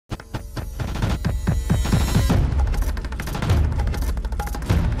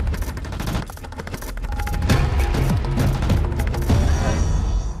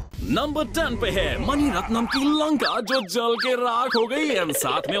Number 10 पे है मणिरत्नम की लंका जो जल के राख हो गई एंड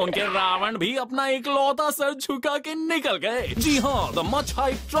साथ में उनके रावण भी अपना इकलौता सर झुका के निकल गए। जी हाँ, the much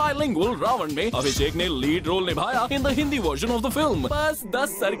hype trilingual Ravan में अभिषेक ने लीड रोल निभाया in the Hindi version of the film. बस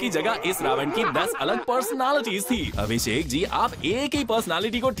 10 सर की जगह इस रावण की 10 अलग पर्सनालिटीज थी। अभिषेक जी, आप एक ही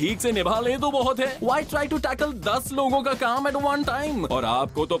पर्सनालिटी को ठीक से निभा ले तो बहुत है। व्हाई ट्राई टू टैकल 10 लोगों का काम एट वन टाइम? और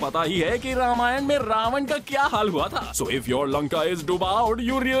आपको तो पता ही है कि रामायण में रावण का क्या हाल हुआ था। So if your Lanka is devoured,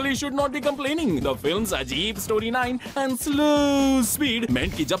 you really should not be complaining. The film's अजीब storyline and slow speed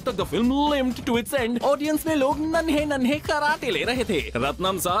meant कि जब तक the film limped to its end, audience में लोग नन्हे नन्हे कराटे ले रहे थे।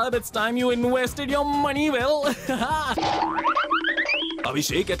 रत्नम साहब, it's time you invested your money well.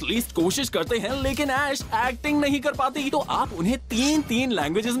 Abhishek at least कोशिश करते हैं, लेकिन ऐश एक्टिंग नहीं कर पाती, तो आप उन्हें 3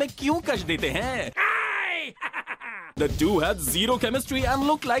 लैंग्वेजेस में क्यों कश देते हैं? The two had zero chemistry and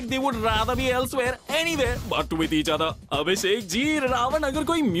looked like they would rather be elsewhere, anywhere but with each other. Abhishek ji, Ravan अगर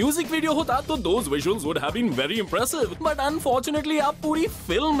कोई म्यूजिक वीडियो होता तो those visuals would have been very impressive. But unfortunately आप पूरी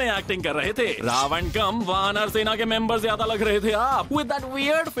फिल्म में एक्टिंग कर रहे थे। रावण कम वानर सेना के मेंबर ज्यादा लग रहे थे आप, with that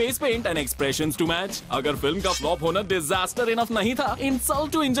weird face paint and expressions to match. अगर फिल्म का फ्लॉप होना डिजास्टर इनफ नहीं था,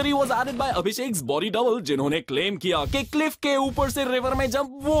 insult to injury was added by Abhishek body double, जिन्होंने क्लेम किया कि क्लिफ के ऊपर से रिवर में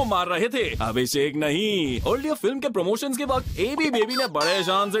जंप वो मार रहे थे, अभिषेक नहीं। और फिल्म के प्रमोशंस के वक्त एबी बेबी ने बड़े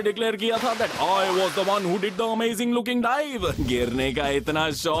शान से डिक्लेयर किया था that I was the one who did the amazing looking dive. गिरने का इतना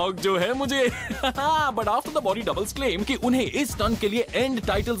शौक जो है मुझे। But after the body doubles claim कि उन्हें इस स्टंट के लिए एंड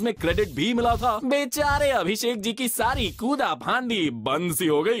टाइटल्स में क्रेडिट भी मिला था, बेचारे अभिषेक जी की सारी कूदा फांदी बंद सी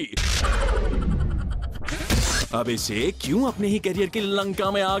हो गई। अभिषेक, क्यों अपने ही करियर की लंका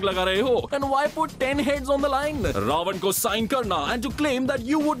में आग लगा रहे हो? And why put 10 heads on the line? Ravan को साइन करना and to claim that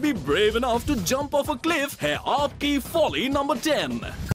you would be brave enough to jump off a cliff है आपकी फॉली नंबर 10।